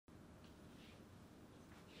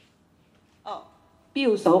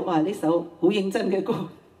標數，哇！呢首好認真嘅歌，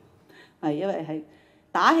係因為係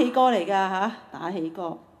打氣歌嚟㗎嚇，打氣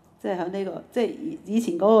歌，即係喺呢個即係以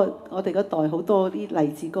前嗰個我哋嗰代好多啲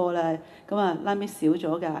勵志歌啦，咁啊拉尾少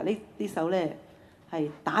咗㗎。呢首咧係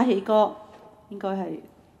打氣歌，應該係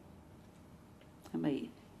咪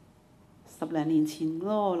10零年前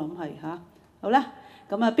咯？我諗係嚇。好啦，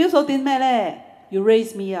咁啊標數點咩咧？You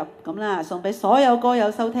raise me up 咁啦，送俾所有歌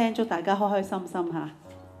友收聽，祝大家開開心心嚇。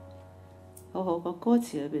好好，個歌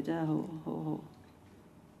詞裏邊真係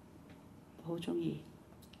好中意。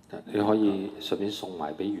你可以順便送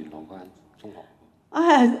埋俾元朗嗰間中學。啊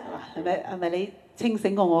係咪你清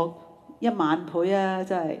醒過我1萬倍啊！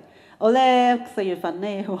真係我咧4月份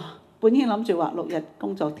咧本應諗住畫6日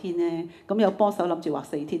工作天咧，咁有幫手諗住畫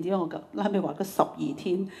4天，點解我拉尾畫咗12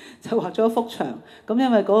天，就畫咗一幅牆。咁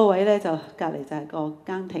因為嗰個位咧就隔離就係個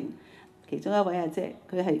更亭，其中一位阿姐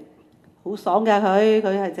佢係好爽㗎，佢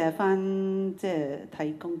係淨係翻即係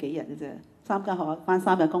睇工幾日嘅啫，3間學校翻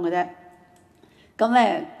3日工嘅啫。咁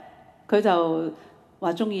咧佢就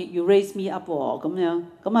話中意 You Raise Me Up 喎咁樣，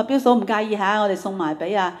咁啊標嫂唔介意嚇，我哋送埋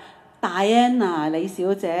俾阿 Diana 李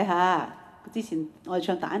小姐嚇。之前我哋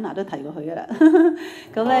唱 Diana 都提過佢噶啦，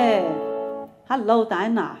咁咧 Hello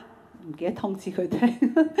Diana， 唔記得通知佢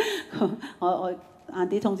聽，我晏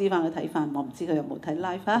啲通知翻佢睇翻，我唔知佢有冇睇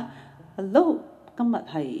live 啊。Hello， 今日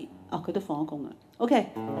係佢都放咗工啦。OK，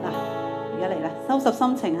 嗱而家嚟啦，收拾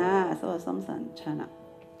心情嚇，收拾心神唱啦。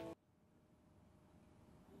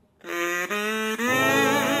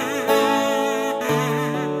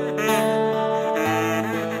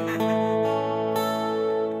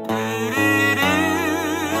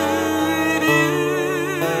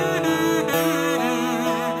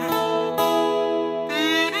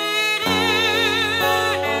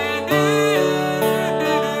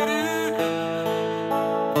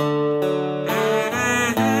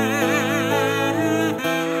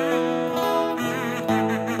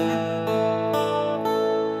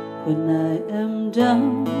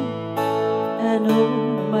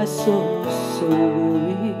So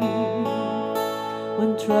weary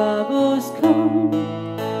when troubles come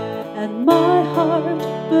and my heart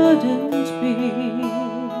burdens me,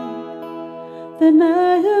 then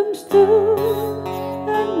I am still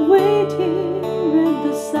and waiting in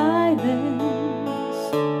the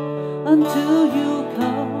silence until you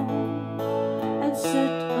come and sit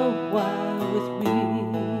a while with me.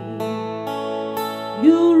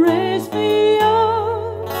 You raise me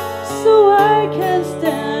up so I can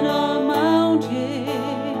stand on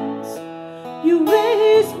mountains. You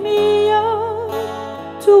raise me up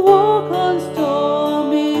to walk on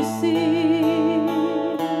stormy seas.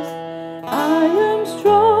 I am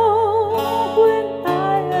strong when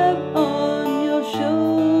I am on your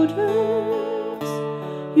shoulders.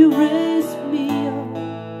 You raise me up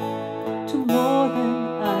to more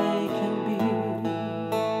than I can be.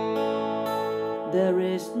 There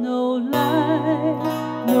is no life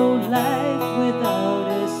without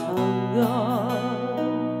its hunger.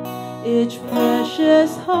 Each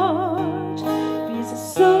precious heart beats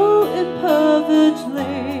so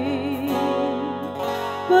imperfectly.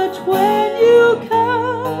 But when you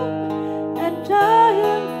come and I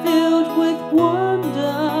am filled with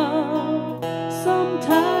wonder,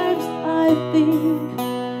 sometimes I think I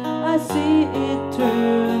see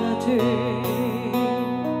eternity.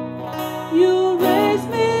 You raise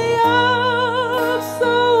me up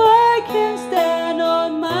so I can stand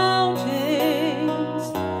on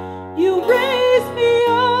mountains. You raise me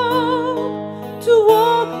up to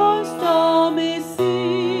walk on stormy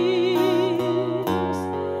seas.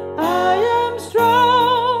 I am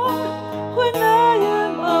strong when I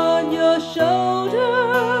am on your shoulders.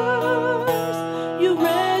 You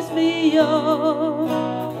raise me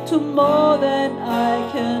up to more than I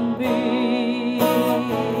can be.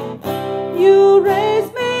 You raise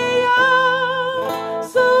me up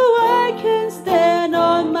so I can stand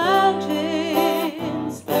on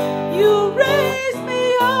mountains. You raise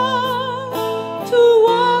me up to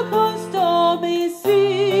walk on stormy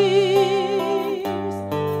seas.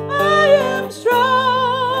 I am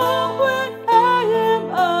strong when I am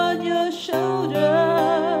on your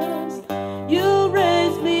shoulders. You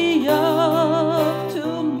raise me up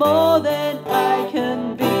to more than I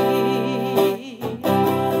can be.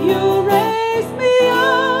 You raise me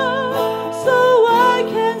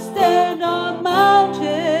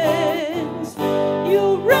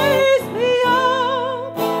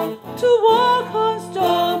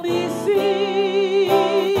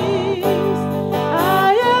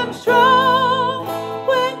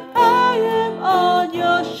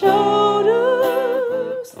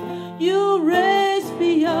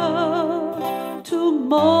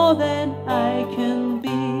more than I can be.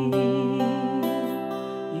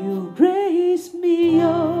 You raise me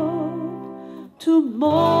up to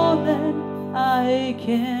more than I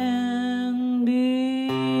can be.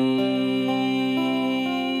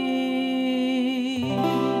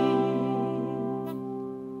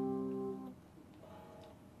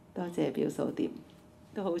 多謝表嫂點，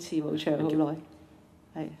都好似冇唱好耐，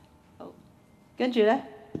係好。跟住咧，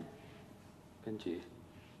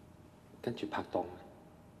跟住拍檔。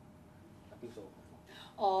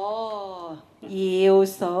哦，耀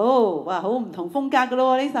嫂，哇，好唔同風格噶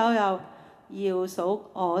咯喎！呢首又耀嫂，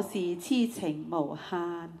我是痴情無限。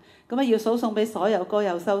咁啊，耀嫂送俾所有歌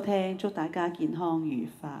友收聽，祝大家健康愉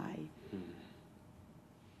快。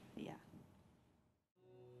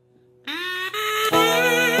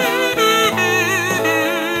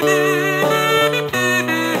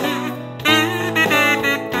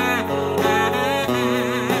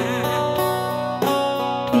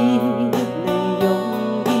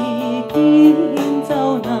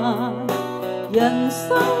人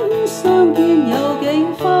生相見有幾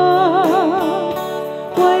番，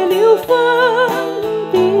為了分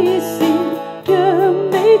別時，讓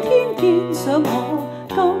你天天想我。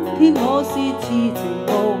今天我是痴情無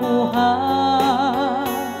限，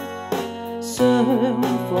相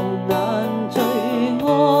逢難聚，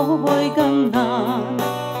愛更難。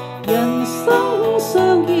人生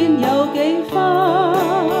相見有幾番，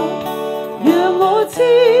讓我痴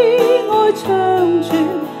愛長存。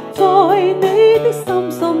在你的心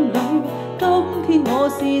裏，今天我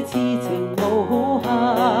是痴情無限。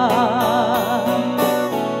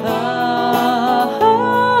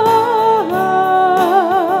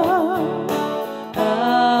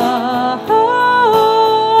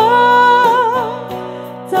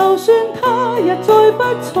就算他日再不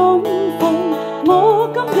重逢，我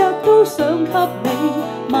今日都想給你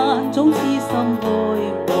萬種痴心愛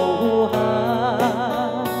無限。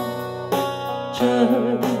將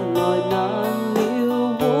來難了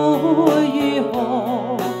會如何？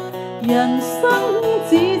人生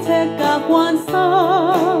只尺隔關山，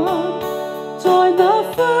在那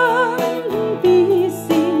分別時，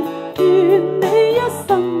願你一生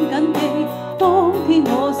緊記，當天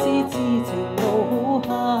我是痴情無限。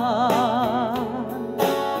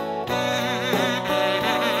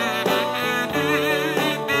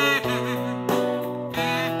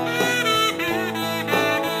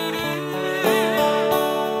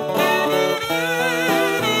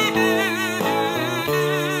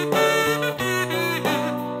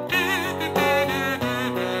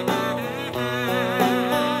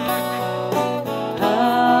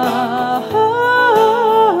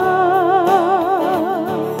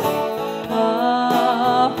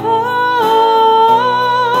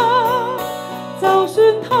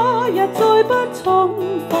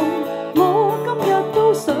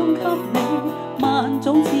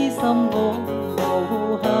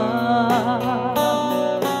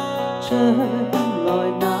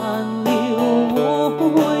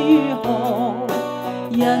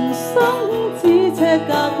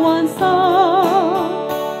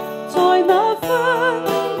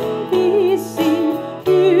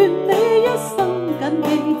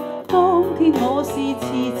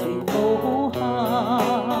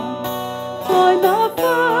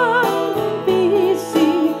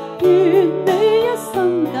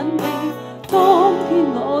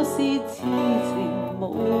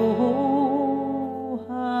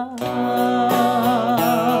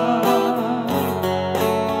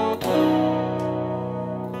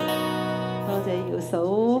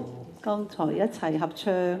剛才一齊合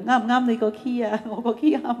唱，啱唔啱你個 key 啊？我個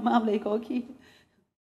key 啱唔啱你個 key？